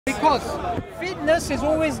Because fitness is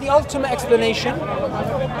always the ultimate explanation.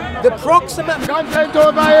 The proximate content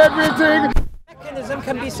over everything mechanism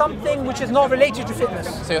can be something which is not related to fitness.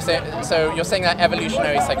 So you're saying that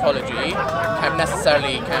evolutionary psychology kind of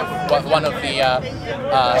necessarily one of the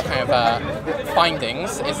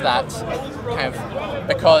findings is that kind of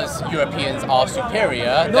because Europeans are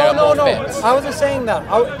superior, they're more fit. I wasn't saying that.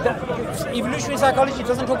 Evolutionary psychology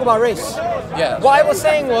doesn't talk about race. Yeah. What I was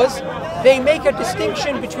saying was they make a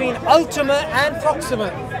distinction between ultimate and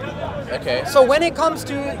proximate. Okay. So when it comes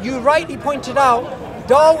to, you rightly pointed out,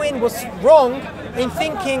 Darwin was wrong in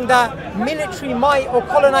thinking that military might or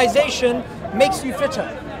colonization makes you fitter,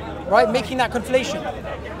 right? Making that conflation.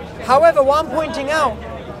 However, what I'm pointing out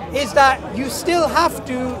is that you still have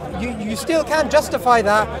to, you still can justify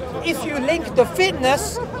that if you link the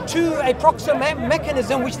fitness to a proximate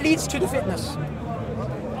mechanism which leads to the fitness.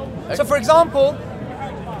 Okay. So for example,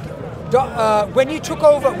 when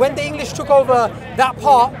the English took over that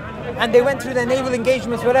part, and they went through their naval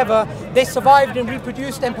engagements, whatever, they survived and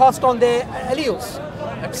reproduced and passed on their alleles.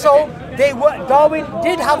 Okay. So Darwin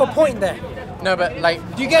did have a point there. No, but like,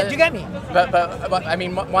 do you get me? But I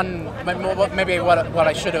mean, maybe what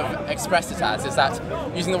I should have expressed it as is that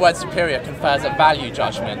using the word superior confers a value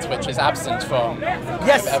judgment, which is absent from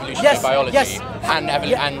evolutionary biology and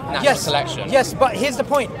natural selection. Yes, but here's the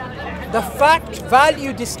point: the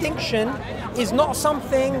fact-value distinction is not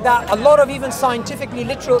something that a lot of even scientifically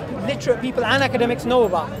literate people and academics know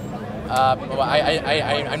about. Well,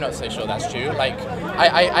 I'm not so sure that's true. Like,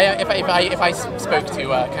 if I spoke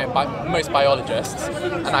to most biologists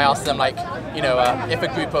and I asked them, like, you know, if a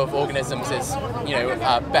group of organisms is, you know,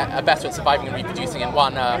 better at surviving and reproducing in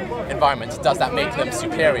one environment, does that make them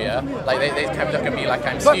superior? Like, they kind of look at me like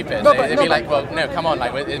I'm stupid. They'd be like, well, no, come on,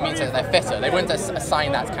 like, it means that they're fitter. They wouldn't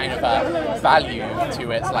assign that kind of value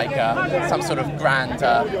to it, like some sort of grand,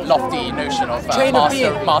 lofty notion of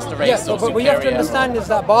master race or superior. But what you have to understand is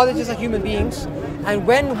that biologists are human beings, and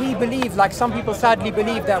when we believe, like some people sadly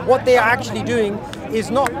believe, that what they are actually doing is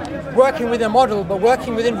not working with a model, but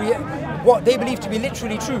working within what they believe to be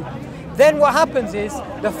literally true, then what happens is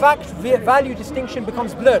the fact-value distinction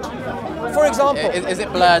becomes blurred. For example, is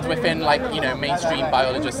it blurred within, like, you know, mainstream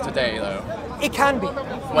biologists today, though? It can be.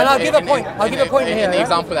 And I'll give a point. I'll give a point here. In the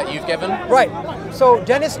example that you've given? Right. So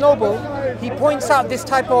Dennis Noble, he points out this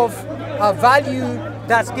type of value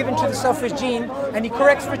that's given to the selfish gene, and he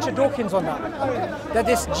corrects Richard Dawkins on that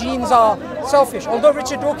these genes are selfish, although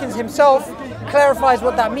Richard Dawkins himself clarifies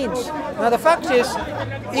what that means. Now the fact is,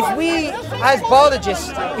 if we as biologists,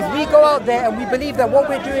 if we go out there and we believe that what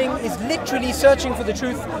we're doing is literally searching for the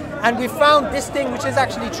truth, and we found this thing which is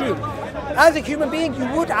actually true, as a human being you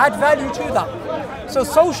would add value to that. So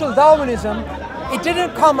social Darwinism, it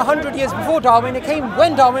didn't come 100 years before Darwin, it came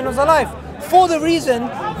when Darwin was alive, for the reason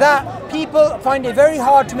that people find it very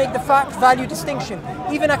hard to make the fact-value distinction,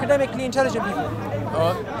 even academically intelligent people.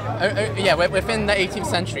 Yeah, within the 18th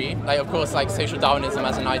century, like, of course, like, social Darwinism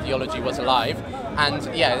as an ideology was alive, and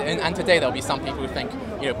yeah, and today there'll be some people who think,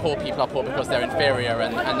 you know, poor people are poor because they're inferior,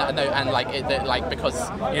 and because,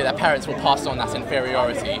 you know, their parents will pass on that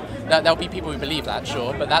inferiority. There'll be people who believe that,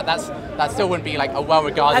 sure, but that still wouldn't be like a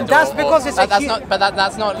well-regarded. And that's because it's that's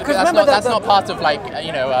not part of, like,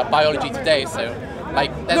 you know, biology today. So,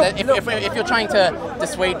 like, if you're trying to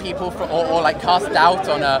dissuade people or like cast doubt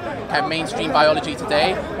on a kind of mainstream biology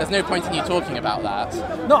today, there's no point in you talking about that.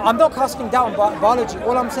 No, I'm not casting doubt on biology.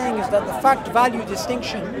 All I'm saying is that the fact-value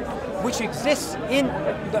distinction, which exists in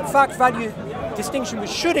the fact-value distinction, which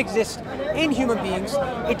should exist in human beings,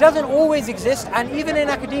 it doesn't always exist, and even in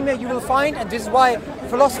academia you will find, and this is why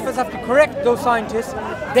philosophers have to correct those scientists,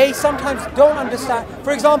 they sometimes don't understand.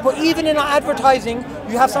 For example, even in our advertising,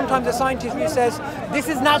 you have sometimes a scientist who says, this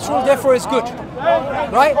is natural, therefore it's good.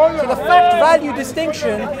 Right? So the fact-value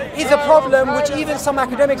distinction is a problem which even some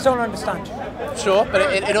academics don't understand. Sure, but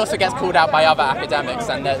it also gets called out by other academics,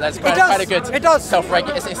 and there's quite a good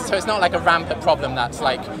self-regulation. So it's not like a rampant problem that's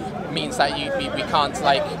like means that we can't,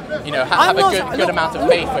 like, you know, have a good amount of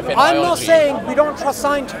faith within biology. I'm not saying we don't trust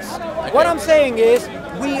scientists. Okay. What I'm saying is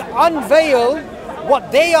we unveil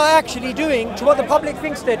what they are actually doing to what the public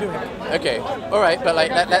thinks they're doing. Okay, all right, but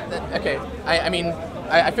like okay. I mean,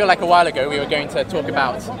 I feel like a while ago we were going to talk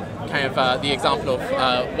about kind of the example of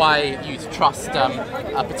why you trust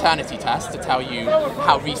a paternity test to tell you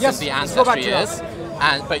how recent the ancestry is.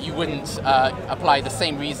 But you wouldn't apply the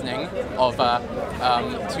same reasoning of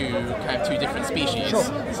to kind of two different species. Sure.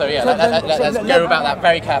 So yeah, let's go about that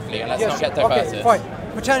very carefully, and let's not get diverted. Okay, fine.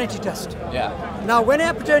 Paternity test. Yeah. Now, when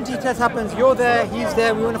a paternity test happens, you're there, he's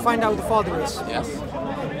there, we want to find out who the father is. Yes.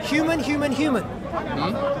 Human.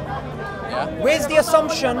 Hmm? Yeah. Where's the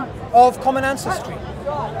assumption of common ancestry?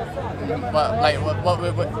 Well, like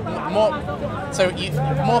more. So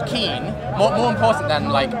more important than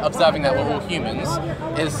like observing that we're all humans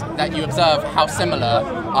is that you observe how similar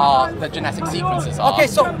the genetic sequences are. Okay,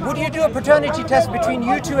 so would you do a paternity test between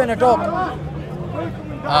you two and a dog?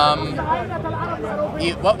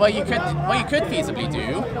 What you could feasibly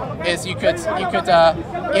do is you could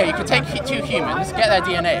take two humans, get their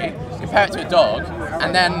DNA, compare it to a dog,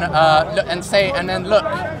 and then look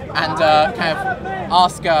and kind of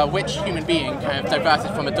ask which human being kind of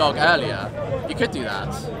diverted from a dog earlier. You could do that.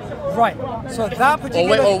 Right. So that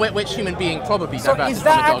particular. Or which human being probably diverted from a dog earlier. Is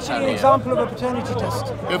that actually an example of a paternity test?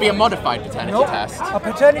 It would be a modified paternity test. A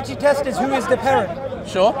paternity test is who is the parent.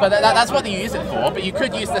 Sure, but that's what you use it for. But you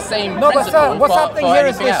could use the same No, principle but sir, what's for happening here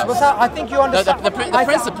is anything this. else. I think you understand. The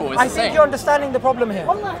principle is the I same. think you're understanding the problem here.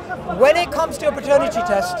 When it comes to a paternity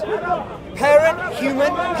test, parent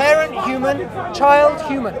human, child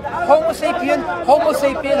human, Homo sapien, Homo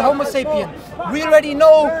sapien, Homo sapien. We already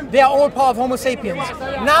know they are all part of Homo sapiens.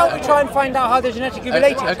 Now we try and find out how they're genetically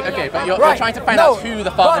related. Okay, but you're trying to find out who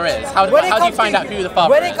the father is. How do you find out who the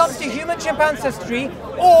father is? When it comes to human chimpanzee ancestry,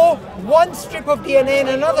 or one strip of DNA and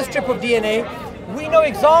another strip of DNA, we know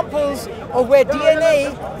examples of where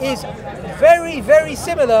DNA is very, very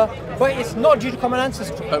similar, but it's not due to common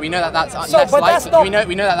ancestry. But we know that that's less likely.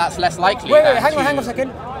 We know that that's less likely. Wait, hang on a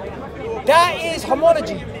second. That is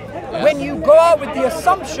homology. Yes. When you go out with the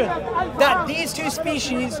assumption that these two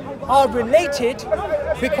species are related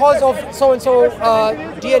because of so-and-so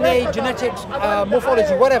DNA, genetics,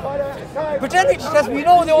 morphology, whatever. Paternity test, we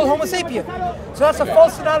know they're all Homo sapien. So that's a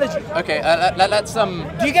false analogy. Okay, let's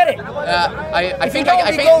Do you get it? I think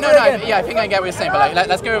I get what you're saying, but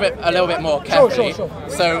let's go a little bit more carefully. Sure.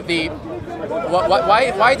 So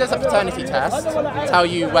why does a paternity test tell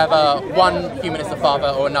you whether one human is the father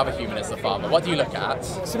or another human is the father? What do you look at?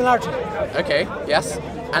 Similarity. Okay, yes.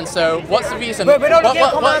 And so what's the reason? But we don't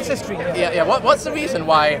get common ancestry. Yeah. What's the reason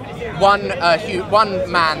why one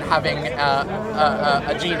man having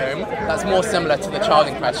a genome that's more similar to the child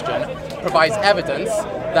in question provides evidence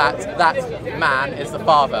that that man is the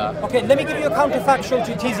father? Okay, let me give you a counterfactual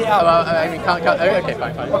to tease it out. Okay,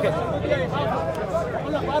 fine. Okay.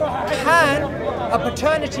 Can a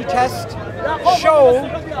paternity test show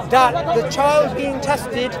that the child being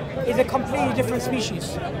tested is a completely different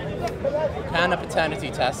species? Can a paternity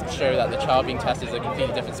test show that the child being tested is a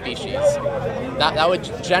completely different species? That would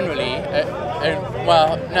generally,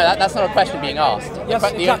 that's not a question being asked. Yes,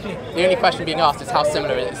 exactly. The only question being asked is how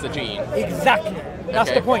similar is the gene. Exactly.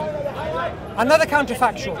 That's the point. Another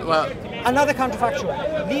counterfactual.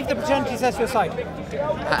 Leave the paternity test to your side.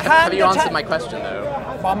 Have you answered my question though?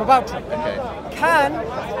 But I'm about to. Okay.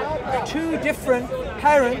 Can two different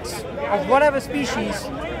parents of whatever species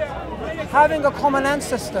having a common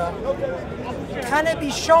ancestor, can it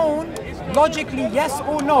be shown logically, yes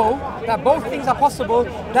or no, that both things are possible,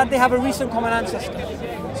 that they have a recent common ancestor?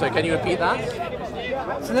 So can you repeat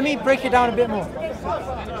that? So let me break it down a bit more.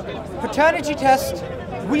 Paternity test,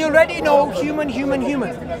 we already know human.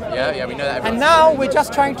 Yeah, we know that. And now we're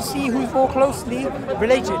just trying to see who's more closely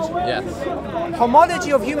related. Yes.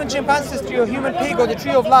 Homology of human chimpanzee ancestry or human pig or the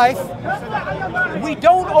tree of life, we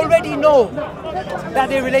don't already know that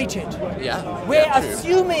they're related. Yeah. We're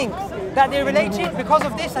assuming that they're related because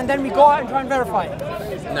of this, and then we go out and try and verify it.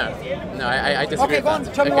 No, I disagree. Okay, go on.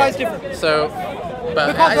 Tell me why it's different. So, but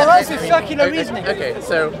because or else it's circular reasoning. Okay,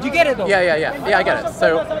 so do you get it though? Yeah, I get it.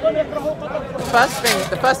 So,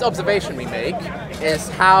 the first observation we make is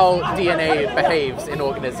how DNA behaves in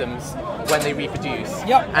organisms when they reproduce,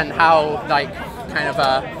 and how the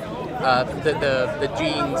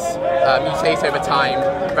genes mutate over time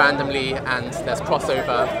randomly, and there's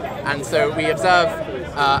crossover, and so we observe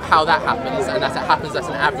how that happens, and that it happens at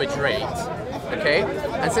an average rate. Okay,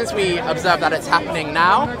 and since we observe that it's happening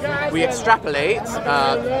now, we extrapolate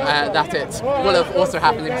that it will have also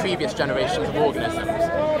happened in previous generations of organisms,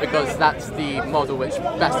 because that's the model which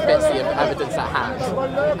best fits the evidence at hand.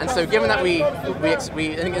 And so, given that we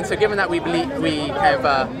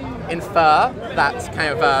infer that kind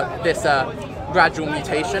of this gradual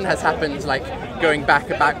mutation has happened, like going back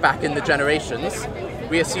in the generations,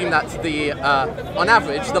 we assume that on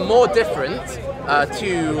average, the more different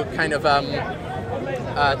two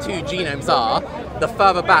genomes are, the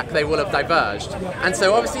further back they will have diverged. And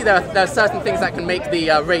so obviously there are certain things that can make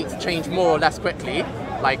the rate change more or less quickly,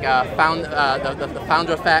 like the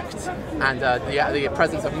founder effect and the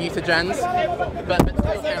presence of mutagens. But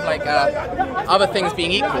kind of like other things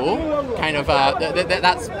being equal, kind of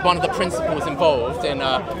that's one of the principles involved in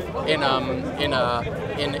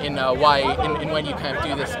when you kind of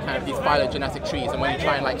do this kind of these phylogenetic trees, and when you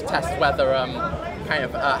try and like test whether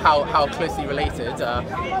how closely related,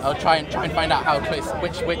 I'll try and find out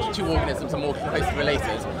which two organisms are more closely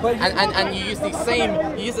related, and you use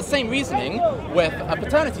the same reasoning with a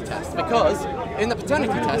paternity test, because in the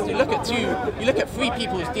paternity test you look at three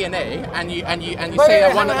people's DNA and you say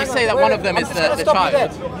that one of them is the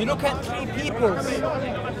child. You look at three people's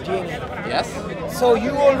DNA. Yes. So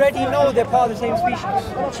you already know they're part of the same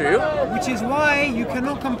species. True. Which is why you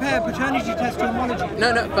cannot compare paternity test to homology.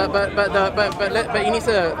 No, but you need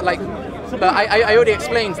to like. But I already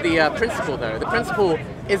explained the principle though. The principle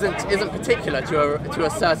isn't particular to a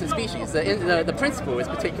certain species. The principle is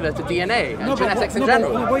particular to DNA and genetics in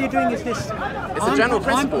general. But what you're doing is this. It's a general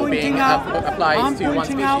principle being applied to one species. I'm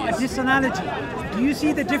pointing out a disanalogy. Do you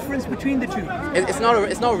see the difference between the two? It's not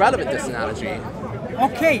a relevant disanalogy.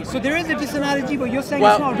 Okay, so there is a disanalogy, but you're saying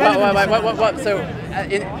it's not relevant. So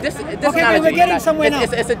this okay, analogy, we're getting somewhere now.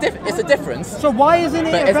 It's a difference. So why isn't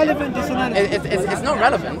it a relevant disanalogy? It's not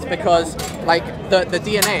relevant because like the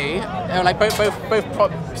DNA, like both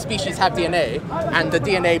species have DNA, and the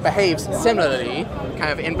DNA behaves similarly,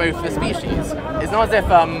 kind of in both the species. It's not as if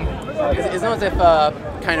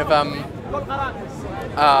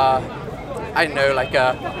I don't know, like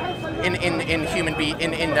in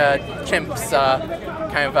chimps,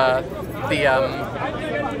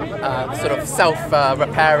 the sort of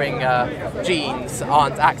self-repairing genes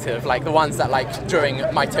aren't active, like the ones that like during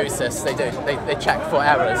mitosis they check for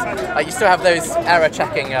errors. Like you still have those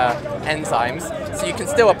error-checking enzymes, so you can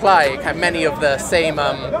still apply kind of many of the same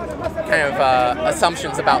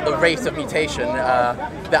assumptions about the rate of mutation,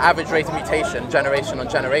 the average rate of mutation, generation on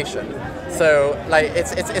generation. So like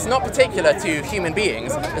it's not particular to human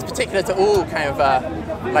beings. It's particular to all kind of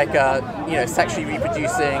sexually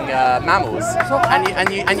reproducing mammals. And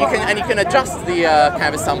you can adjust the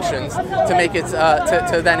kind of assumptions to make it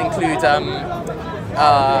to then include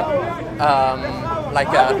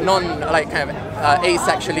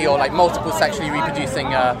asexually or like multiple sexually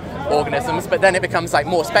reproducing organisms, but then it becomes like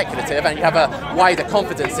more speculative, and you have a wider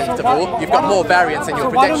confidence interval. You've got more variance in your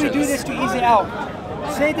predictions. Why don't we do this to ease it out?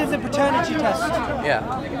 Say there's a paternity test. Yeah.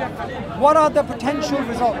 What are the potential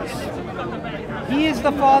results? He is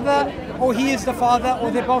the father, or he is the father, or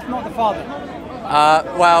they're both not the father.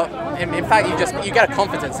 Well, in fact, you get a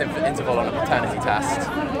confidence interval on a paternity test.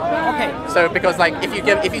 Okay. So because like if you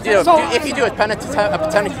do a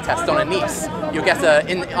paternity test on a niece, you'll get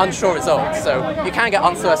unsure results. So you can get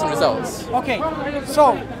uncertain results. Okay.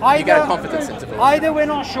 So either you get a confidence interval. Either we're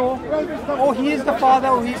not sure, or he is the father,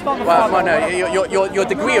 or he's not the father. Well, no. Your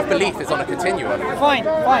degree of belief is on a continuum. Fine.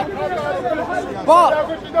 But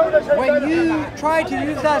when you try to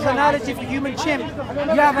use that as an analogy for human chimp,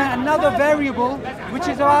 you have another variable which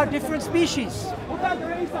is about different species.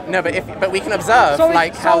 No, but we can observe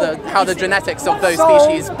how the genetics of those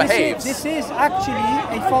species behaves. This is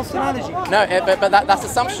actually a false analogy. No, but that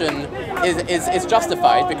assumption is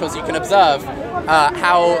justified because you can observe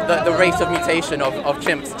how the rate of mutation of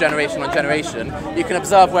chimps generation on generation. You can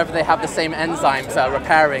observe whether they have the same enzymes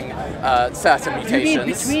repairing certain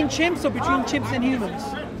mutations. You mean between chimps or between chimps and humans?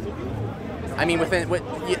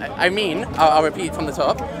 I mean I'll repeat from the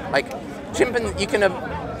top. Like chimpanzees, you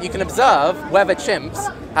can observe whether chimps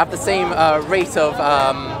have the same rate of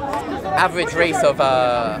average rate of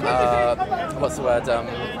what's the word?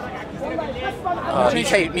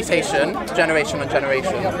 Mutation, generation on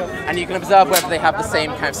generation, and you can observe whether they have the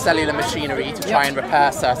same kind of cellular machinery to try and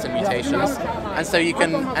repair certain mutations, and so you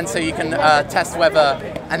can test whether,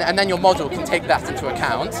 and then your model can take that into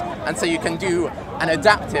account, and so you can do an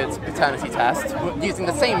adapted paternity test using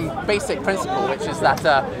the same basic principle, which is that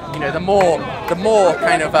the more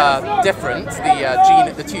kind of different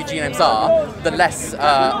the two genomes are, the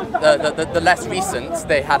less recent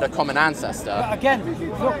they had a common ancestor. But again,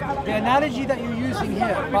 look, the analogy that you're using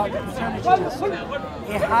here about the paternity test,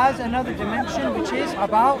 it has another dimension, which is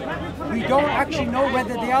about we don't actually know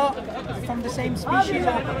whether they are from the same species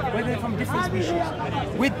or whether they're from different species.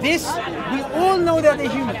 With this, we all know that they're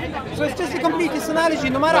human. So it's just a complete disanalogy,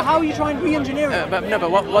 no matter how you try and re-engineer it.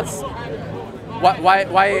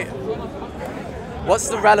 What's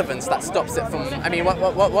the relevance that stops it from? I mean, what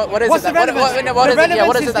is What's it? The relevance?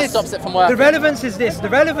 What is it that stops it from working? The relevance is this. The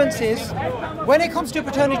relevance is when it comes to a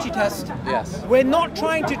paternity test. Yes. We're not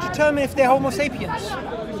trying to determine if they're Homo sapiens.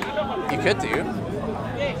 You could do.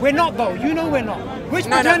 We're not, though. You know we're not. Which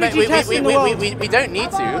paternity test in the world? We don't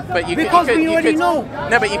need to, but you because could. We already know.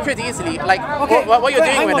 No, but you could easily, like, okay, what you're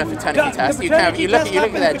doing with a paternity test, you look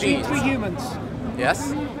at their genes. Three humans.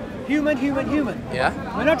 Yes. Human. Yeah.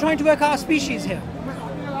 We're not trying to work out a species here.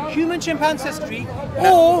 human chimp ancestry,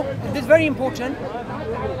 or, and this is very important,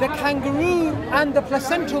 the kangaroo and the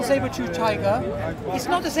placental saber-toothed tiger, it's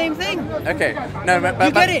not the same thing. Okay, no,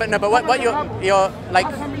 but what you're like.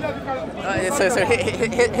 So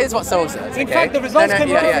here's what solves it. In fact, the results can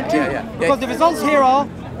be different too, because the results here are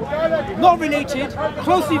not related,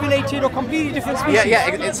 closely related, or completely different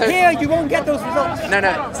species. So here you won't get those results.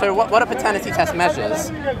 No. So what a paternity test measures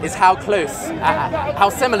is how close, how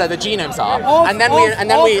similar the genomes are, of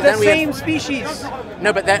the same species.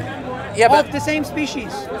 No, but then. Of the same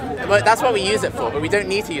species. Well, that's what we use it for, but we don't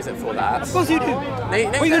need to use it for that. Of course you do. What are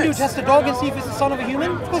you going to do, test a dog and see if it's the son of a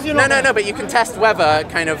human? Of course you're not. No, but you can test whether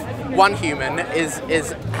kind of one human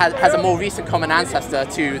has a more recent common ancestor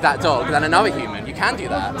to that dog than another human. You can do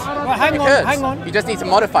that. Well, hang on. You just need to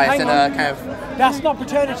modify it in a kind of... That's not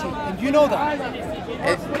paternity, and you know that.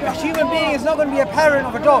 A human being is not going to be a parent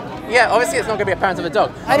of a dog. Yeah, obviously it's not going to be a parent of a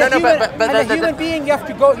dog. And a human being, you have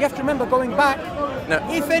to remember going back. No.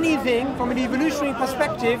 If anything, from an evolutionary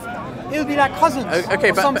perspective, it'll be like cousins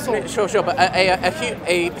of some sort. Sure, but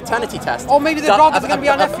a paternity test... Or maybe the dog is going to be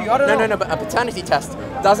our nephew, I don't know. No, but a paternity test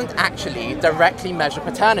doesn't actually directly measure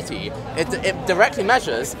paternity. It directly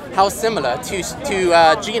measures how similar two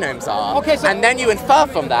genomes are. Okay, so, and then you infer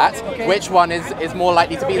from that which one is more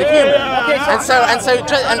likely to be the human. Okay, and so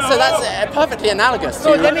that's perfectly analogous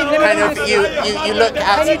to you look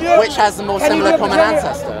at which has the more similar common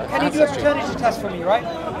ancestor. Can you do a paternity test for me, right?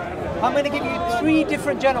 I'm going to give you 3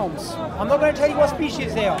 different genomes. I'm not going to tell you what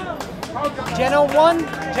species they are. Genome 1,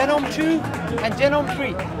 genome 2, and genome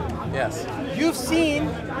 3. Yes. You've seen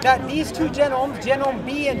that these 2 genomes, genome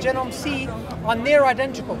B and genome C, are near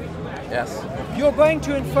identical. Yes. You're going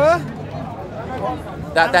to infer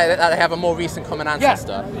that they have a more recent common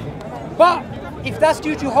ancestor. Yeah. But if that's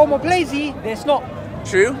due to homoplasy, there's not.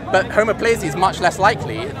 True, but homoplasy is much less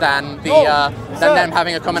likely than them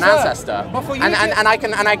having a common ancestor.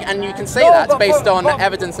 And you can say that based on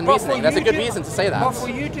evidence and reasoning. There's a good reason to say that. But for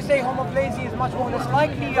you to say homoplasy is much more less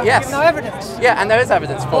likely, you have to give no evidence. Yeah, and there is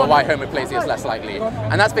evidence for why homoplasy is less likely,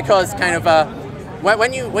 and that's because kind of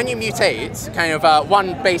when you mutate, kind of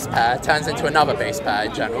one base pair turns into another base pair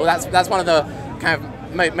in general. That's one of the kind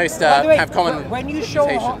of most kind of common. When you show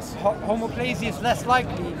homoplasy is less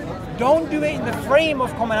likely, don't do it in the frame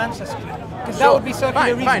of common ancestry, because that would be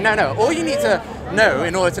circular reasoning. Fine. No. All you need to know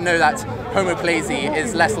in order to know that homoplasy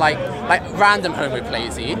is less like random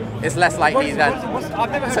homoplasy is less likely than. I've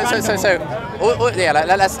never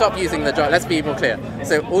heard let's stop using the. Let's be more clear.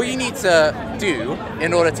 So all you need to do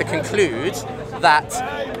in order to conclude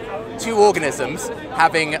that 2 organisms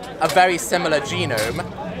having a very similar genome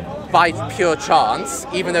by pure chance,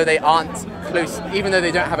 even though they aren't close, even though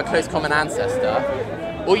they don't have a close common ancestor,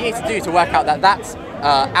 all you need to do to work out that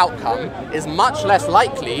outcome is much less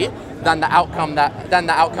likely than the outcome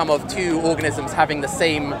of 2 organisms having the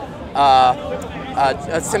same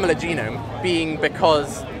a similar genome, being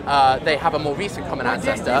because they have a more recent common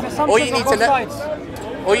ancestor. All you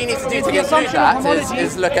need to do to conclude that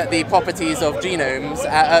is look at the properties of genomes,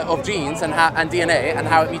 of genes and DNA and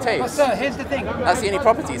how it mutates. But sir, here's the thing. That's the only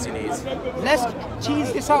properties you need. Let's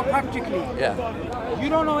tease this out practically. Yeah. You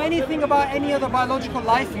don't know anything about any other biological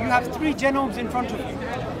life. You have 3 genomes in front of you.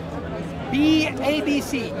 A, B,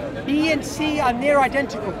 C. B and C are near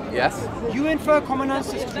identical. Yes. You infer common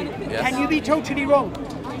ancestry. Yes. Can you be totally wrong?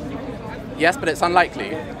 Yes, but it's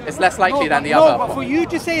unlikely. It's less likely than the other. No, but for you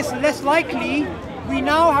to say it's less likely, we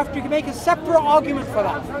now have to make a separate argument for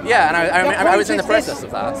that. Yeah, and I was in the process of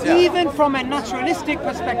that. Yeah. Even from a naturalistic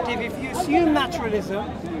perspective, if you assume naturalism,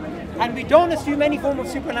 and we don't assume any form of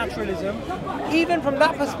supernaturalism, even from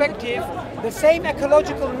that perspective, the same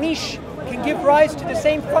ecological niche can give rise to the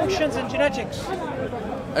same functions and genetics.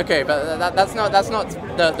 Okay, but that's not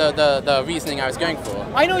the reasoning I was going for.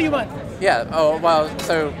 I know you weren't. Yeah. Oh well.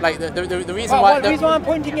 So like the reason why the reason why I'm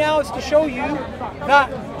pointing it out is to show you that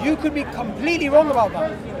you could be completely wrong about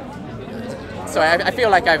that. Sorry, I feel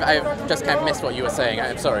like I've just kind of missed what you were saying.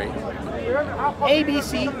 I'm sorry. A, B,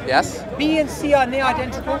 C. Yes. B and C are near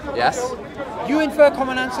identical. Yes. You infer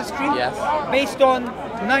common ancestry. Yes. Based on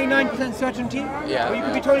 99% certainty. Yeah. Or you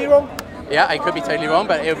could be totally wrong. Yeah, I could be totally wrong,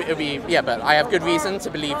 but it'll be but I have good reason to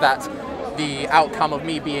believe that the outcome of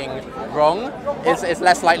me being wrong is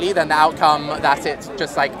less likely than the outcome that it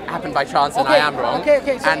just like happened by chance and I am wrong.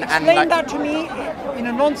 Okay. So explain that to me in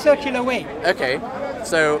a non-circular way. Okay.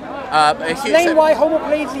 So explain why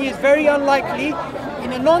homoplasy is very unlikely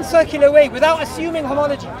in a non-circular way without assuming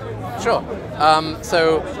homology. Sure.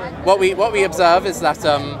 So what we observe is that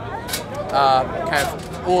kind of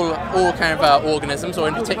all kind of organisms, or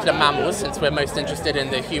in particular mammals, since we're most interested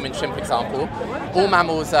in the human chimp example, all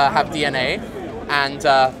mammals have DNA, and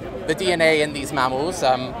the DNA in these mammals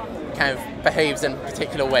kind of behaves in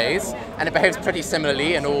particular ways, and it behaves pretty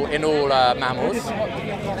similarly in all mammals,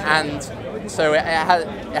 and so it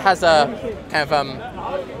has a kind of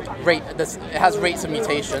it has rates of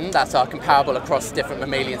mutation that are comparable across different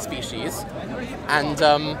mammalian species, and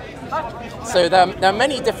so there are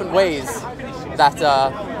many different ways that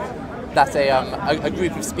a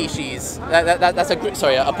group of species that a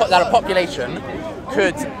population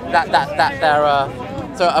could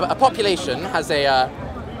so a population has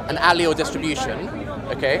an allele distribution,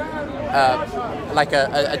 okay, like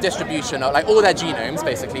a distribution of like all their genomes,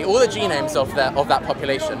 basically all the genomes of that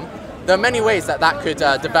population. There are many ways that could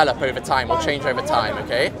develop over time or change over time,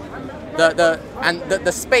 okay.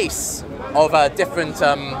 The space of different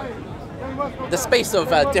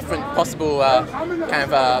possible kind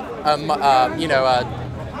of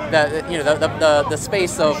the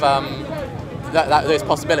space of those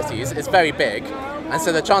possibilities is very big, and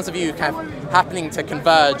so the chance of you kind of happening to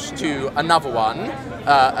converge to another one,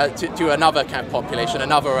 to another kind of population,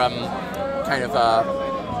 another kind of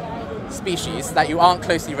species that you aren't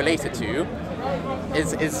closely related to,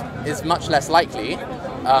 is much less likely.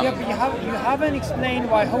 Yeah, but you haven't explained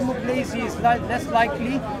why homoplasy is less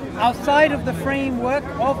likely outside of the framework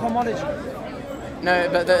of homology. No,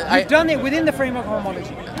 but you've done it within the framework of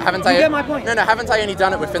homology. Haven't you get my point? No, haven't I only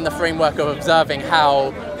done it within the framework of observing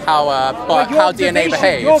how DNA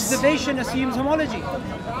behaves? Your observation assumes homology.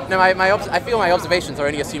 No, I feel my observations are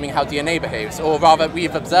only assuming how DNA behaves, or rather,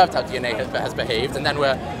 we've observed how DNA has behaved, and then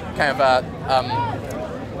we're kind of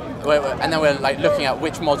and then we're like looking at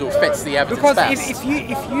which model fits the evidence because best. If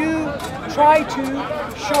you try to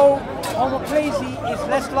show homoplasy is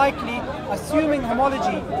less likely, assuming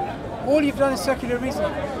homology, all you've done is circular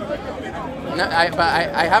reasoning. No, but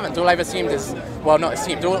I haven't. All I've assumed is, well, not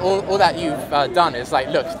assumed. All that you've done is like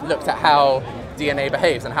looked at how DNA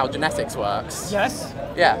behaves and how genetics works. Yes.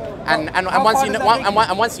 Yeah, and once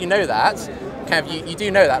you know that, kind of you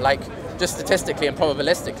do know that, like, just statistically and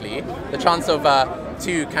probabilistically, the chance of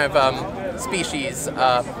two kind of species,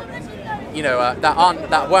 that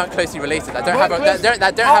weren't closely related, that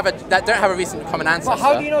don't have a recent common ancestor. But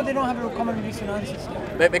how do you know they don't have a common recent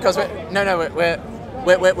ancestor? Because we're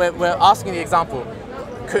asking the example.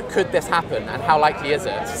 Could this happen, and how likely is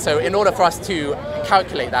it? So in order for us to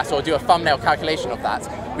calculate that or do a thumbnail calculation of that,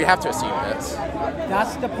 we have to assume it.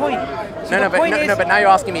 That's the point. So but now you're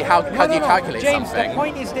asking me how do you calculate James, something? The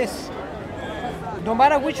point is this. No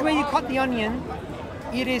matter which way you cut the onion,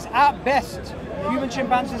 it is at best, human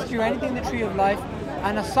chimpanzees or anything in the tree of life,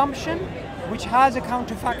 an assumption which has a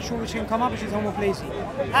counterfactual which can come up, which is homoplasy.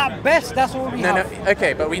 At best, that's all we have. No,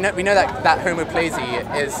 okay, but we know that homoplasy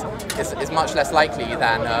is much less likely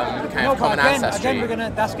than kind of common ancestry.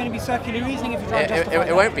 Again, that's going to be circular reasoning if you try to justify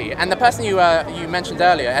it won't be. And the person you mentioned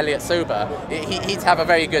earlier, Elliot Sober, he'd have a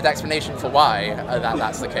very good explanation for why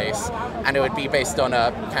that's the case, and it would be based on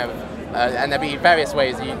a kind of. And there'd be various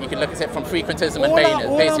ways you can look at it from frequentism and Bayesianism.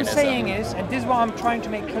 All I'm saying is, and this is what I'm trying to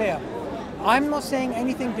make clear, I'm not saying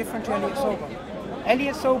anything different to Elliot Sober.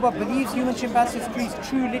 Elliot Sober believes human chimpanzee history is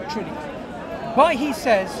true literally. But he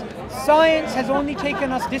says, science has only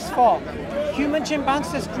taken us this far. Human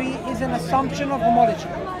chimpanzee history is an assumption of homology.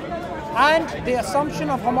 And the assumption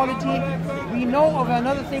of homology, we know of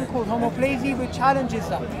another thing called homoplasy which challenges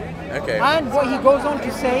that. Okay. And what he goes on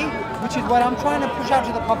to say, which is what I'm trying to push out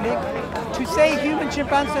to the public, to say human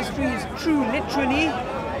chimpanzee history is true literally,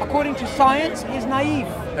 according to science, is naive.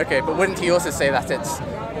 Okay, but wouldn't he also say that it is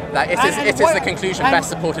the conclusion best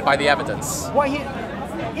supported by the evidence?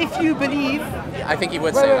 If you believe... I think he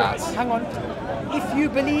would say that. Hang on. If you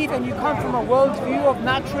believe and you come from a worldview of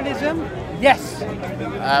naturalism, yes.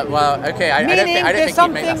 Well, okay, I don't think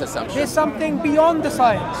he'd make that assumption. There's something beyond the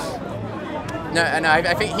science. No,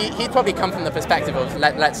 I think he'd probably come from the perspective of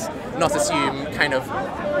let's not assume kind of...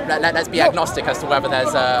 Let's be agnostic as to whether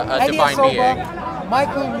there's a divine being.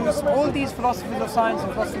 Michael Roos, all these philosophers of science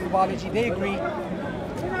and philosophers of biology, they agree.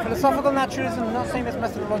 Philosophical naturalism is not the same as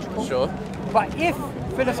methodological. Sure. But if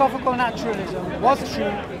philosophical naturalism was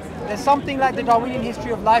true, then something like the Darwinian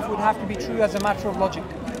history of life would have to be true as a matter of logic.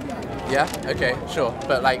 Yeah, okay, sure.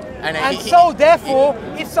 But like... Therefore,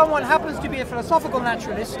 if someone happens to be a philosophical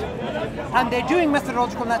naturalist and they're doing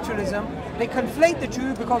methodological naturalism, they conflate the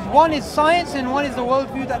two because one is science and one is the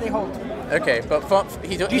worldview that they hold. Okay, but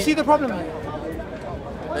do you see the problem here?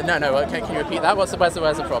 No. Okay, can you repeat that? Where's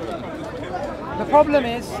the problem? The problem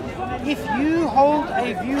is, if you hold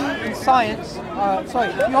a view in science, if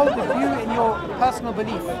you hold a view in your personal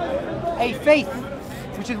belief, a faith,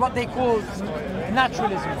 which is what they call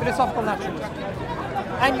naturalism, philosophical naturalism,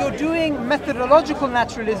 and you're doing methodological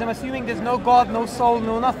naturalism, assuming there's no God, no soul,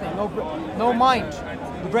 no nothing, no mind,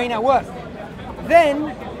 the brain at work,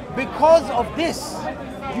 then because of this,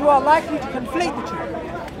 you are likely to conflate the two.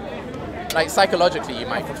 Like psychologically, you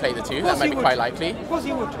might conflate the two. That might be quite likely. Of course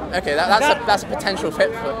you would. Okay, that's a potential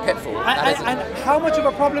pitfall. And how much of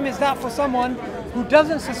a problem is that for someone who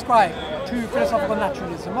doesn't subscribe to philosophical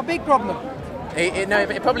naturalism? A big problem.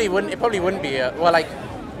 It probably wouldn't. It probably wouldn't be it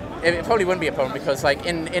probably wouldn't be a problem because, like,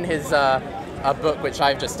 in his a book which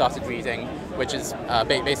I've just started reading, which is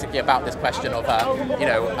basically about this question of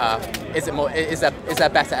is there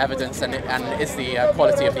better evidence and is the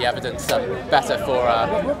quality of the evidence better for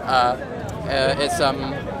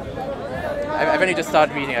I've only just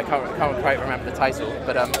started reading. I can't quite remember the title,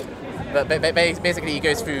 but basically he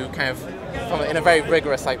goes through kind of in a very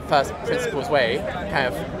rigorous, like, first principles way, kind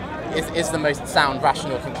of is the most sound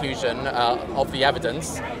rational conclusion of the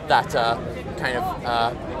evidence that kind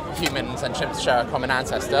of humans and chimps share a common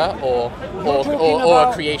ancestor, or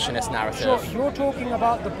a creationist narrative. Sure, you're talking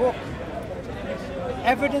about the book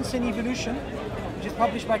Evidence in Evolution, which is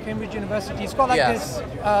published by Cambridge University. It's got like this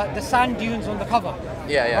the sand dunes on the cover.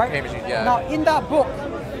 Yeah, right? Cambridge. Yeah. Now, in that book,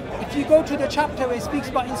 if you go to the chapter where it speaks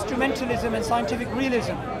about instrumentalism and scientific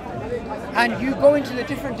realism, and you go into the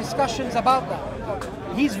different discussions about that,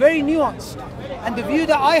 he's very nuanced. And the view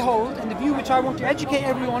that I hold, and the view which I want to educate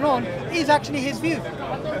everyone on, is actually his view,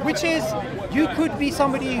 which is you could be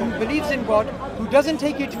somebody who believes in God, who doesn't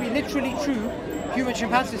take it to be literally true, human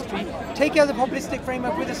chimp ancestry, take it as a probabilistic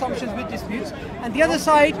framework with assumptions, with disputes, and the other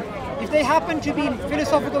side, if they happen to be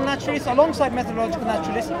philosophical naturalists alongside methodological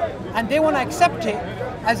naturalists, and they want to accept it,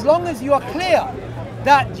 as long as you are clear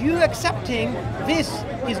that you accepting this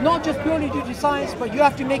is not just purely due to science, but you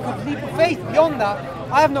have to make a leap of faith beyond that,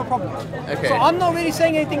 I have no problem. Okay. So I'm not really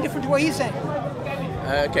saying anything different to what he's saying.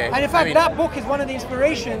 Okay. And in fact, that book is one of the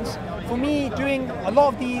inspirations for me doing a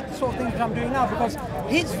lot of the sort of things that I'm doing now, because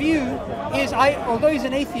his view is, although he's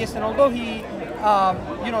an atheist and although he,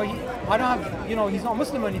 he's not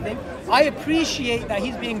Muslim or anything, I appreciate that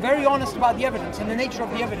he's being very honest about the evidence and the nature of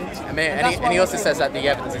the evidence. And he also says that the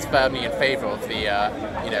evidence is firmly in favour of the,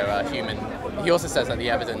 human. He also says that the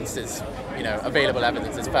evidence is, available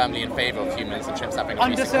evidence is firmly in favour of humans and chimps having a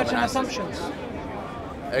under certain assumptions.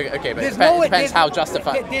 Okay, but it depends how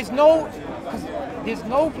justified. There's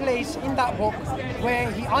no place in that book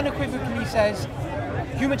where he unequivocally says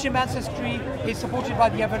human chimp ancestry is supported by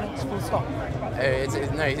the evidence, full stop.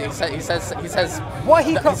 He says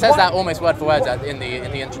that almost word for word in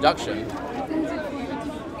the introduction.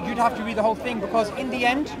 You'd have to read the whole thing, because in the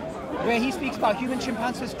end, where he speaks about human chimp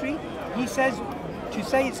ancestry, he says to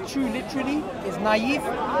say it's true literally is naive.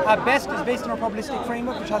 At best, it's based on a probabilistic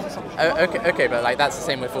framework which has assumptions. Okay, but like that's the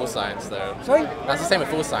same with all science, though. Sorry? That's the same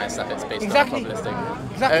with all science, that it's based on probabilistic.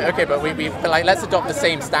 Exactly. Okay, but let's adopt the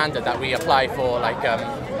same standard that we apply for, like,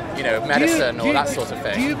 medicine or that sort of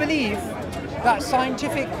thing. Do you believe that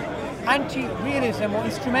scientific anti-realism or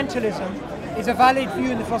instrumentalism is a valid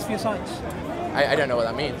view in the philosophy of science? I don't know what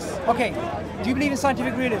that means. Okay. Do you believe in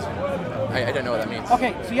scientific realism? I don't know what that means.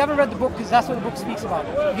 Okay, so you haven't read the book because that's what the book speaks about.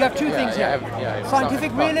 You have two things here.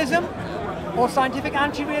 Scientific realism or scientific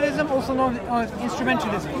anti-realism, also known as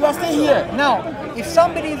instrumentalism. You are still here. Now, if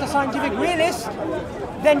somebody is a scientific realist,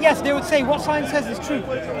 then yes, they would say what science says is true.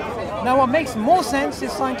 Now, what makes more sense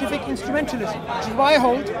is scientific instrumentalism, which is what I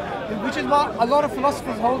hold, which is what a lot of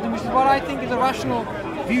philosophers hold, and which is what I think is a rational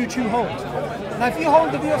view to hold. Now, if you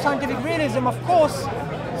hold the view of scientific realism, of course,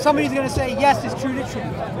 somebody's going to say, yes, it's true literally.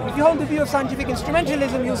 If you hold the view of scientific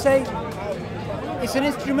instrumentalism, you'll say it's an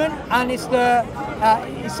instrument and it's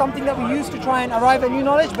something that we use to try and arrive at new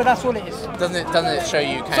knowledge, but that's all it is. Doesn't it show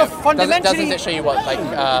you doesn't it show you what,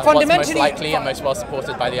 what's most likely and most well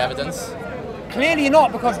supported by the evidence? Clearly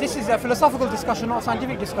not, because this is a philosophical discussion, not a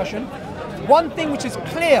scientific discussion. One thing which is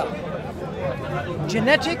clear: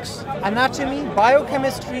 genetics, anatomy,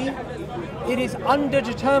 biochemistry, it is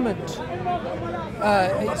underdetermined.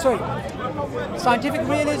 Scientific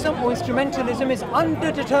realism or instrumentalism is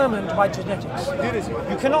underdetermined by genetics.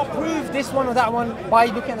 You cannot prove this one or that one by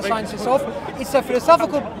looking at the science itself. It's a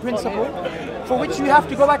philosophical principle for which you have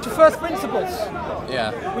to go back to first principles,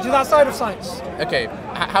 which is outside of science. Okay,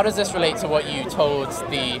 how does this relate to what you told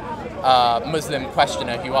the Muslim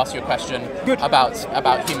questioner who asked you a question about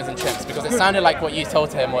humans and chimps? Because it sounded like what you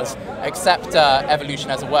told him was accept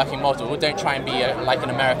evolution as a working model, don't try and be like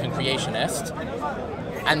an American creationist.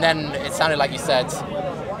 And then it sounded like you said,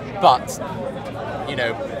 but,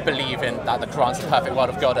 believe in that the Quran's the perfect word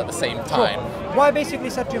of God at the same time. Sure. What I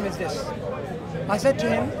basically said to him is this. I said to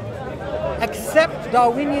him, accept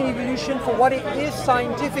Darwinian evolution for what it is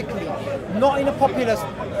scientifically, not in a popular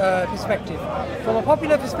perspective. From a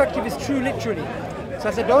popular perspective, it's true literally. So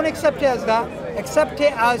I said, don't accept it as that. Accept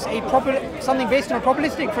it as something based on a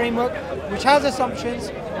probabilistic framework, which has assumptions,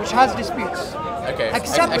 which has disputes. Okay.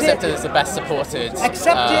 Accept it as the best supported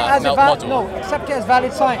accept it as model. No, accept it as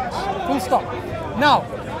valid science. Full stop. Now,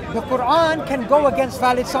 the Quran can go against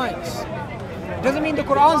valid science. Doesn't mean the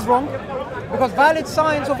Quran's wrong, because valid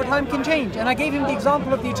science over time can change. And I gave him the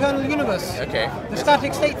example of the eternal universe. Okay. The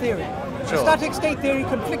static state theory. Sure. The static state theory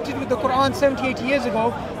conflicted with the Quran 70, 80 years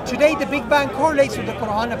ago. Today the Big Bang correlates with the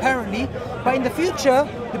Quran apparently, but in the future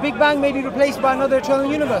the Big Bang may be replaced by another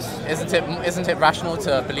eternal universe. Isn't it rational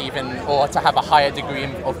to believe in, or to have a higher degree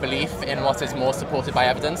of belief in what is more supported by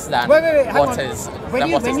evidence than what is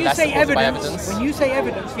less supported by evidence? When you say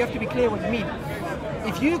evidence, you have to be clear what you mean.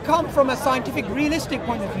 If you come from a scientific realistic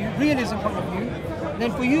point of view, realism point of view,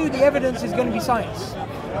 then for you the evidence is going to be science.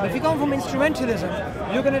 But if you come from instrumentalism,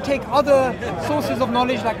 you're going to take other sources of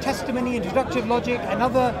knowledge like testimony and deductive logic and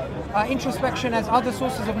other introspection as other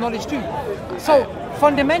sources of knowledge too. So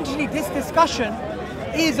fundamentally this discussion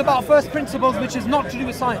is about first principles, which is not to do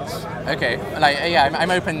with science. Okay, I'm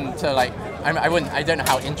open to I don't know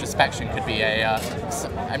how introspection could be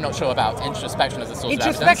I'm not sure about introspection as a source of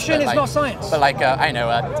evidence. Introspection is not science. But I know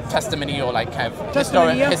testimony or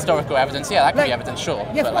historical evidence. Yeah, that could be evidence, sure.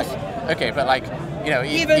 Yeah, but okay, but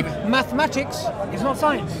even mathematics is not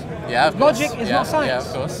science. Yeah, of course. Logic is not science.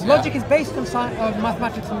 Yeah, of course. Logic is based on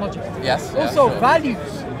mathematics and logic. Yes. Also, sure.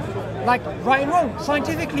 values, like right and wrong.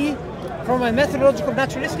 Scientifically, from a methodological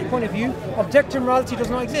naturalistic point of view, objective morality does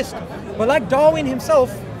not exist. But like Darwin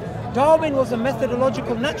himself, Darwin was a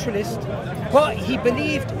methodological naturalist, but he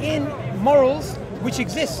believed in morals which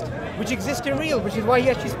exist in real, which is why he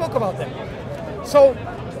actually spoke about them. So,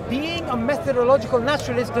 being a methodological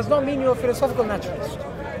naturalist does not mean you're a philosophical naturalist.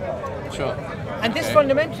 Sure. And this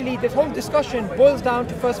fundamentally, this whole discussion boils down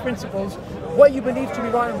to first principles, what you believe to be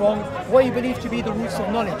right and wrong, what you believe to be the roots of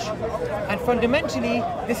knowledge. And fundamentally,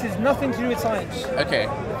 this is nothing to do with science. Okay.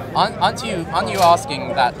 Aren't you asking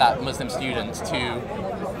that Muslim student to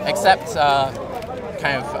accept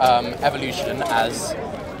evolution as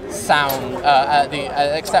sound,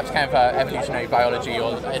 accept evolutionary biology,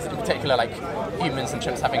 or in particular humans and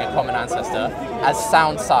chimps having a common ancestor, as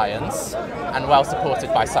sound science and well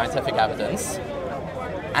supported by scientific evidence,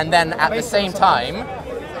 and then at the same time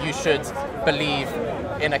you should believe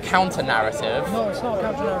in a counter-narrative? No, it's not a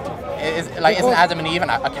counter-narrative. Isn't Adam and Eve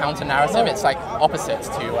a counter-narrative? No. It's opposite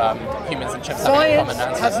to humans and chimps having a common ancestor.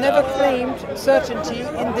 Science has never claimed certainty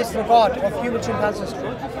in this regard of human-chimp ancestry.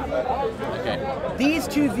 Okay. These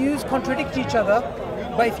two views contradict each other,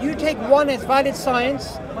 but if you take one as valid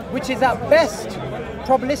science, which is at best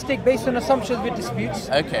probabilistic based on assumptions with disputes,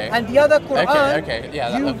 and the other Quran,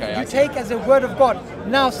 you take as a word of God.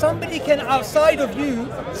 Now somebody can outside of you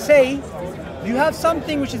say you have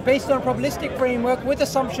something which is based on a probabilistic framework with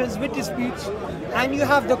assumptions, with disputes, and you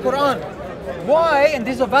have the Quran. Why, and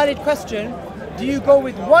this is a valid question, do you go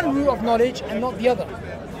with one route of knowledge and not the other?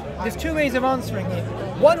 There's two ways of answering it.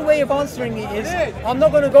 One way of answering it is, I'm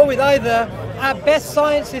not going to go with either. At best,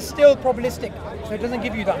 science is still probabilistic, so it doesn't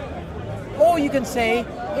give you that. Or you can say,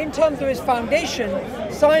 in terms of its foundation,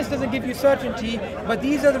 science doesn't give you certainty, but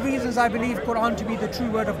these are the reasons I believe Quran to be the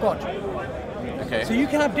true word of God. Okay. So you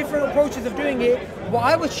can have different approaches of doing it. What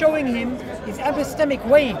I was showing him is epistemic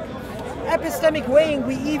weighing. Epistemic weighing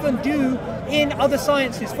we even do in other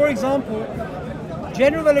sciences. For example,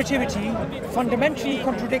 general relativity fundamentally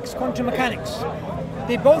contradicts quantum mechanics.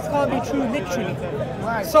 They both can't be true literally.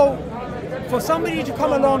 So for somebody to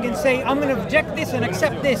come along and say, I'm going to reject this and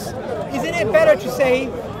accept this, isn't it better to say,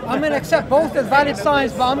 I'm going to accept both as valid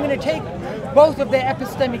science, but I'm going to take both of their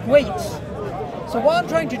epistemic weights? So what I'm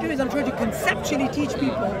trying to do is I'm trying to conceptually teach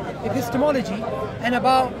people epistemology and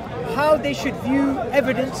about how they should view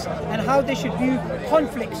evidence and how they should view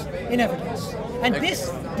conflicts in evidence. And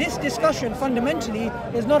this discussion fundamentally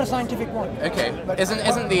is not a scientific one. Okay.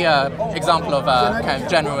 Isn't the example of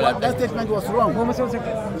general? That statement was wrong.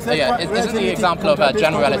 Isn't the example of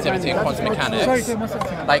general relativity and quantum mechanics?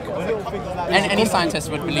 Any scientist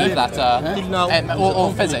would believe that,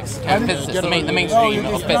 or physics, physicists, the mainstream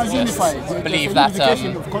of physicists believe that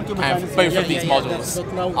both of these models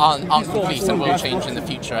aren't complete and will change in the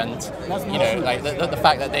future, and the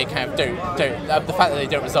fact that they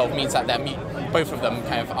don't resolve means that both of them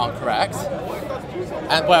aren't correct.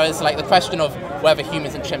 And whereas the question of whether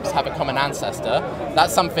humans and chimps have a common ancestor,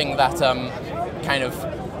 that's something that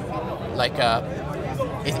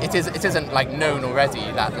it isn't known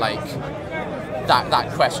already that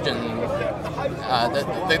that question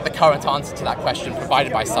the current answer to that question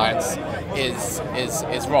provided by science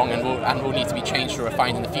is wrong and will need to be changed or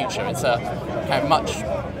refined in the future. It's a kind of much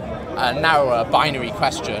narrower binary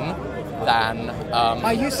question than...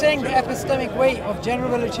 Are you saying the epistemic weight of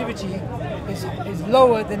general relativity is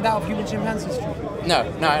lower than that of human chimpanzee ancestry? No,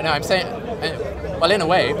 I'm saying... well, in a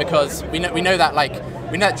way, because we know that, like,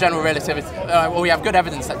 we know that general relativity... we have good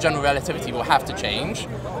evidence that general relativity will have to change,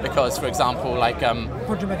 because, for example, like...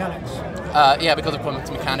 quantum mechanics. Yeah, because of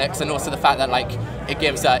quantum mechanics, and also the fact that, like, it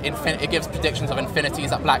gives predictions of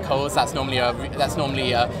infinities at black holes. That's normally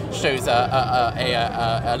shows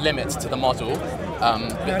a limit to the model.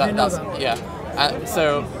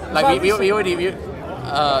 So, like, we already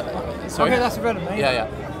sorry. Okay, that's irrelevant. Yeah.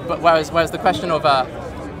 But whereas the question of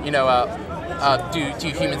do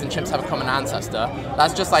humans and chimps have a common ancestor?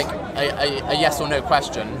 That's just like a yes or no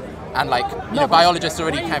question, and like biologists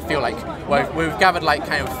already kind of feel like we've gathered like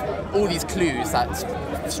kind of all these clues that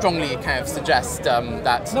strongly kind of suggest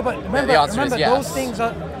that no, but remember, the answer is yes. Those things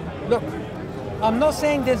are. Look, I'm not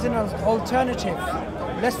saying there's an alternative.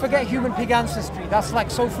 Let's forget human pig ancestry. That's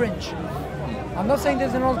like so fringe. I'm not saying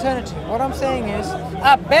there's an alternative. What I'm saying is,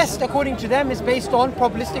 at best, according to them, it's based on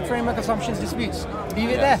probabilistic framework assumptions disputes. Leave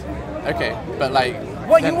it there. Okay, but like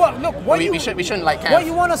what you want? Look, we shouldn't like kind what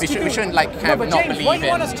you want us we to do. We shouldn't like kind of not James, believe what you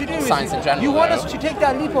want in us to do science in general. You want us to take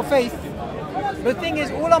that leap of faith. But the thing is,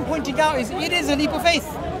 all I'm pointing out is it is a leap of faith.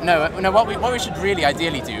 No. What we should really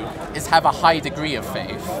ideally do is have a high degree of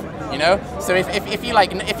faith. You know, so if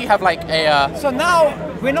you have like a so now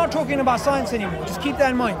we're not talking about science anymore. Just keep that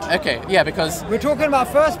in mind. Okay, yeah, because we're talking about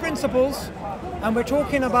first principles, and we're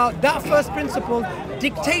talking about that first principle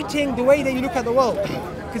dictating the way that you look at the world.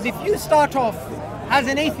 Because if you start off as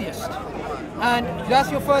an atheist, and that's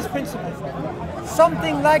your first principle,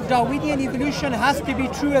 something like Darwinian evolution has to be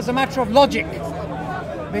true as a matter of logic.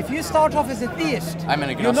 But if you start off as a theist,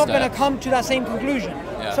 you're not going to come to that same conclusion.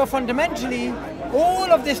 Yeah. So fundamentally,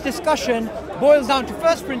 all of this discussion boils down to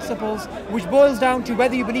first principles, which boils down to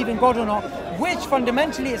whether you believe in God or not, which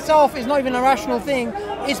fundamentally itself is not even a rational thing.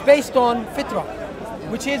 It's based on fitrah,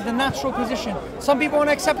 which is the natural position. Some people want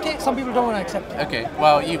to accept it, some people don't want to accept it. Okay,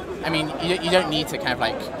 well, you don't need to kind of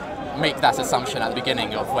like make that assumption at the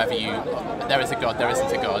beginning of whether there is a God, there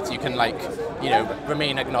isn't a God. You can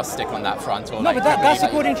remain agnostic on that front. Or no, but that's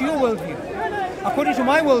according to your worldview. According to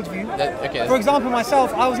my worldview, for example,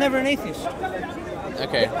 myself, I was never an atheist.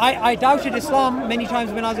 Okay. I doubted Islam many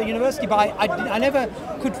times when I was at university, but I never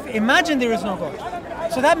could imagine there is no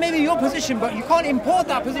God. So that may be your position, but you can't import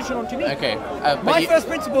that position onto me. Okay. My first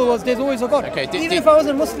principle was there's always a God. Okay. Even if I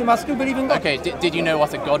wasn't Muslim, I still believe in God. Okay. Did you know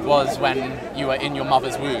what a God was when you were in your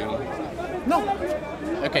mother's womb? No.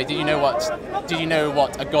 Okay. Did you know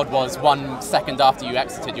what a God was 1 second after you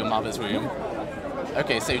exited your mother's womb?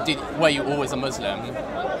 Okay. So were you always a Muslim?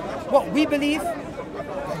 What we believe,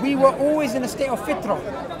 we were always in a state of fitrah,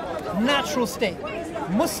 natural state.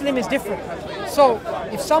 Muslim is different. So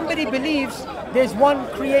if somebody believes there's one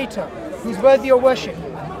creator who's worthy of worship,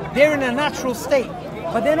 they're in a natural state,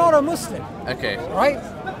 but they're not a Muslim. Okay. Right?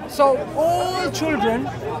 So all children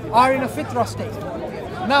are in a fitrah state.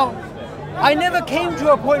 Now, I never came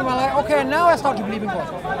to a point where I'm like, okay, now I start to believe in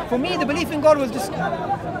God. For me, the belief in God was just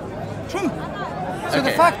true. So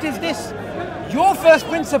the fact is this, your first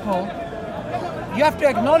principle, you have to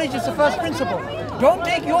acknowledge it's the first principle. Don't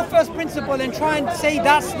take your first principle and try and say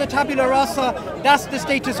that's the tabula rasa, that's the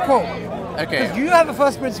status quo. Okay. Because you have a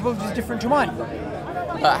first principle which is different to mine.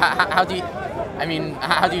 But how do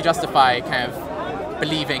you justify kind of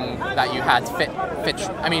believing that you had fitra?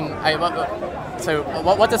 I mean, so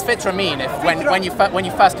what does fitra mean? If when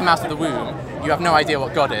you first come out of the womb, you have no idea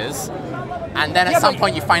what God is, and then at some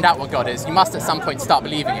point you find out what God is, you must at some point start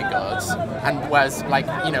believing in God. And whereas,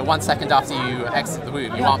 1 second after you exit the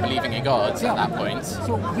womb, you aren't believing in God at that point.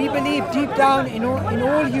 So we believe deep down in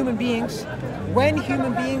all human beings, when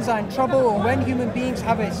human beings are in trouble or when human beings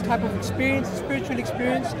have a type of experience, a spiritual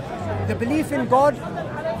experience, the belief in God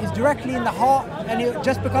is directly in the heart and it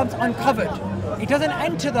just becomes uncovered. It doesn't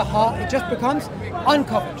enter the heart, it just becomes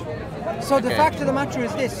uncovered. So the fact of the matter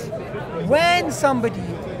is this, when somebody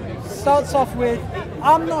starts off with,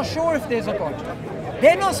 I'm not sure if there's a God,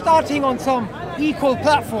 they're not starting on some equal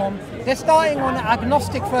platform, they're starting on an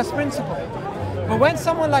agnostic first principle. But when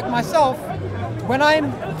someone like myself, when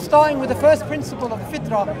I'm starting with the first principle of the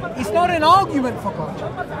fitrah, it's not an argument for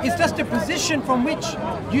God, it's just a position from which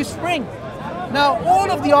you spring. Now, all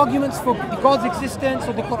of the arguments for God's existence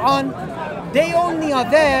or the Quran, they only are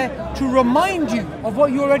there to remind you of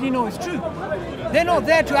what you already know is true. They're not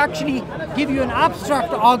there to actually give you an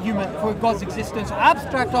abstract argument for God's existence, or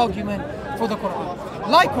abstract argument for the Quran.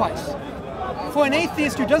 Likewise, for an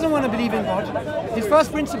atheist who doesn't want to believe in God, his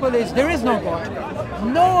first principle is there is no God.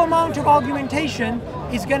 No amount of argumentation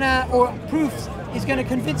is gonna, or proofs, is gonna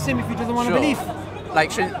convince him if he doesn't want to believe.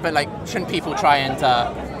 Like, shouldn't people try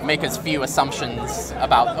and make as few assumptions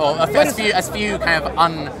about, or as few kind of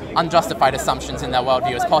unjustified assumptions in their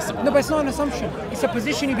worldview as possible? No, but it's not an assumption. It's a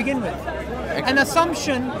position you begin with. Okay. An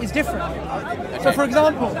assumption is different. Okay. So, for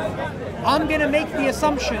example, I'm going to make the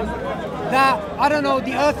assumption that, I don't know,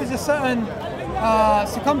 the Earth is a certain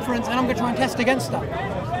circumference, and I'm going to try and test against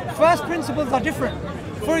that. First principles are different.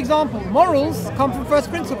 For example, morals come from first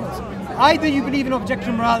principles. Either you believe in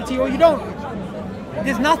objective morality or you don't.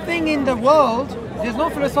 There's nothing in the world, there's no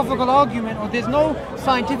philosophical argument, or there's no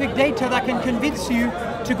scientific data that can convince you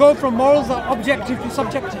to go from morals that are objective to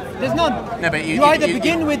subjective. There's none. No, but you either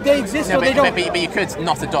begin with they exist or they don't. But you could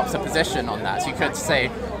not adopt a position on that. So you could say,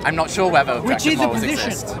 I'm not sure whether objective morals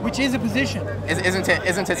exist. Which is a position. Isn't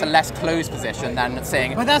it a less closed position than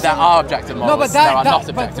saying there are objective morals, there are not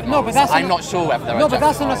objective morals? I'm not sure whether there are objective morals. No, but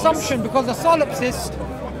that's an assumption, because a solipsist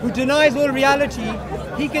who denies all reality,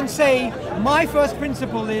 he can say, my first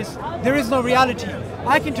principle is there is no reality.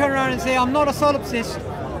 I can turn around and say, I'm not a solipsist.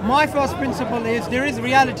 My first principle is there is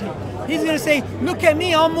reality. He's going to say, look at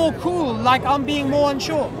me, I'm more cool, like I'm being more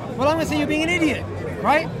unsure. Well, I'm going to say you're being an idiot,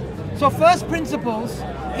 right? So first principles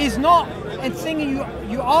is not a thing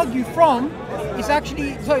you argue from. It's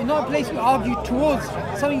actually, sorry, not a place you argue towards,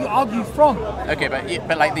 something you argue from. Okay,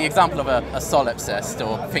 but like the example of a solipsist,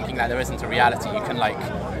 or thinking that there isn't a reality, you can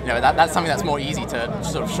that's something that's more easy to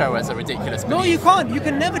sort of show as a ridiculous belief. No, you can't. You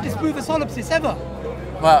can never disprove a solipsist, ever.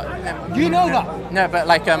 Well, you know that. No, but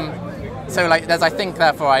so there's I think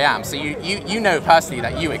therefore I am. So you know personally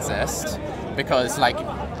that you exist because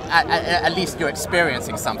at least you're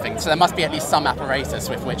experiencing something. So there must be at least some apparatus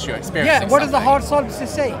with which you're experiencing something. Yeah, what does the hard solipsist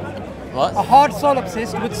say? What? A hard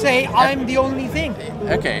solipsist would say, I'm the only thing.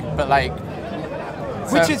 Okay, but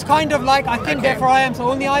which is kind of like, I think, therefore I am, so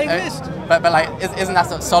only I exist. But isn't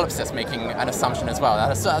that a solipsist making an assumption as well?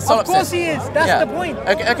 A solipsist, of course he is. That's the point.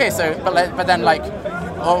 Okay. So, but then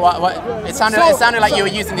it sounded like you were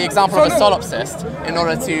using the example of a solipsist in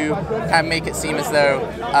order to kind of make it seem as though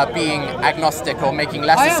being agnostic or making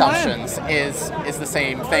less assumptions is the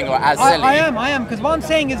same thing or as silly. I am, because what I'm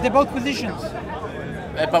saying is they're both positions.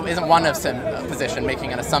 But isn't one of some position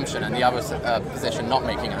making an assumption and the other position not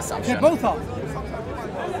making an assumption? They both are.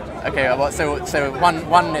 Okay, well, so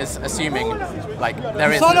one is assuming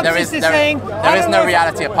there is no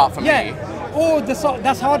reality apart from me. Or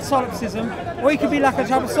that's hard solipsism, or you could be like a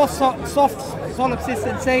type of soft solipsist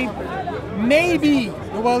and say maybe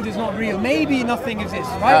the world is not real, maybe nothing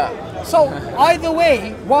exists, right? So either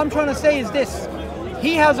way, what I'm trying to say is this: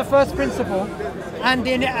 he has a first principle, and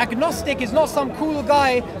an agnostic is not some cool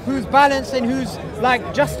guy who's balanced and who's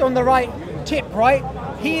just on the right tip, right?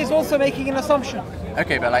 He is also making an assumption.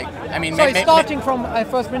 Okay, but so it's starting from a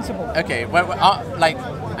first principle. Okay, well,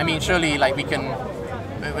 surely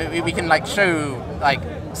we can show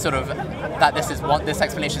sort of that this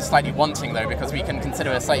explanation is slightly wanting though, because we can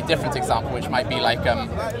consider a slightly different example, which might be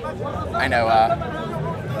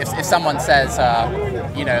if someone says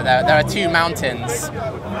there are two mountains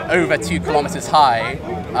over 2 kilometers high,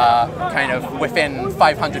 kind of within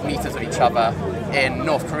 500 meters of each other in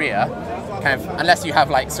North Korea. Kind of, unless you have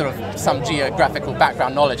sort of some geographical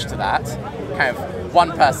background knowledge to that, kind of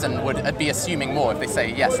one person would be assuming more if they say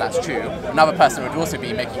yes, that's true. Another person would also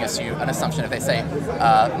be making an assumption if they say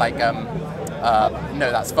no,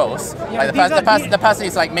 that's false. Yeah, The person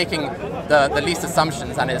is making the least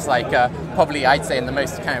assumptions and is probably, I'd say, in the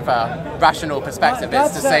most kind of rational perspective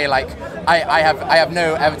is to say I have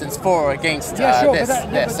no evidence for or against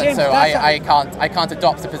this, and so I can't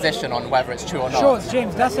adopt a position on whether it's true or not. Sure,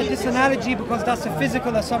 James, that's a disanalogy because that's a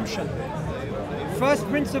physical assumption. First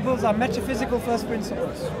principles are metaphysical first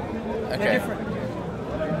principles. Okay. They're different.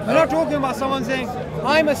 We're not talking about someone saying,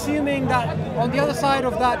 I'm assuming that on the other side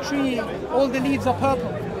of that tree all the leaves are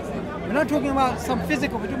purple. We're not talking about some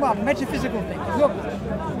physical, we're talking about metaphysical things. Look,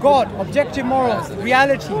 God, objective morals,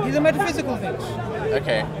 reality, these are metaphysical things.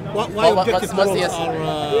 Okay. Why objective morals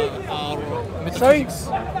are metaphysics?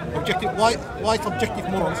 Why subjective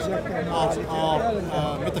morals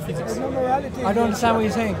are metaphysics? I don't understand what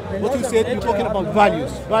you're saying. What you said, you're talking about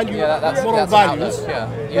values. Moral values.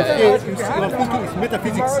 You are thinking it's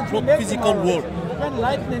metaphysics, not physical world.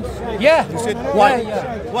 Yeah. You said why?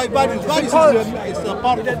 Why values? Values is a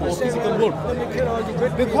part of the physical world.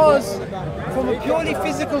 Because from a purely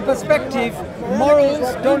physical perspective,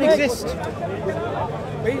 morals don't exist.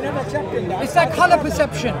 It's like color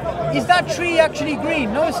perception. Is that tree actually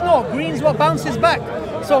green? No, it's not. Green's what bounces back.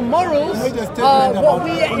 So morals are what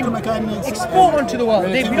we export onto the world.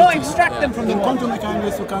 We don't extract them from the world.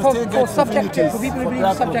 For subjective, for people who believe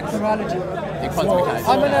in subjective morality.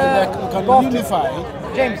 I'm gonna go unify.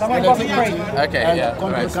 James, I'm gonna go for break. Okay, yeah.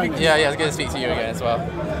 Right. Yeah, it's good to speak to you again as well.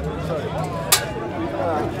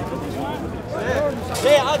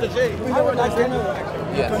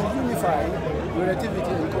 Yeah.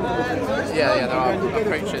 Relativity and complexity. Yeah, there are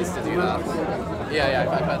approaches to do that. Yeah,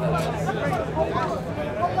 I've heard that.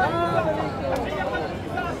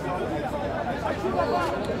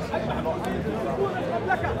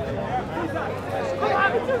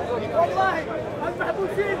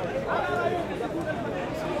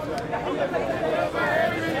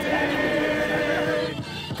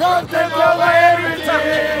 Content over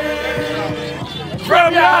everything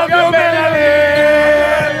from your humanity.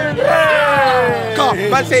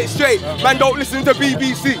 Man, say it straight. Man, don't listen to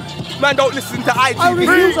BBC. Man, don't listen to ITV. I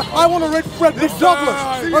refuse. I want to read Frederick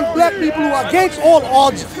Douglass. And black people who are against all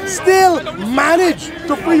odds still manage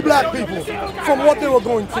to free black people from what they were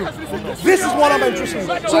going through. This is what I'm interested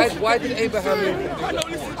in. So, Why did Abraham Lincoln?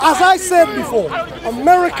 as I said before,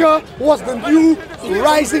 America was the new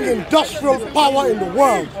rising industrial power in the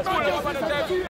world.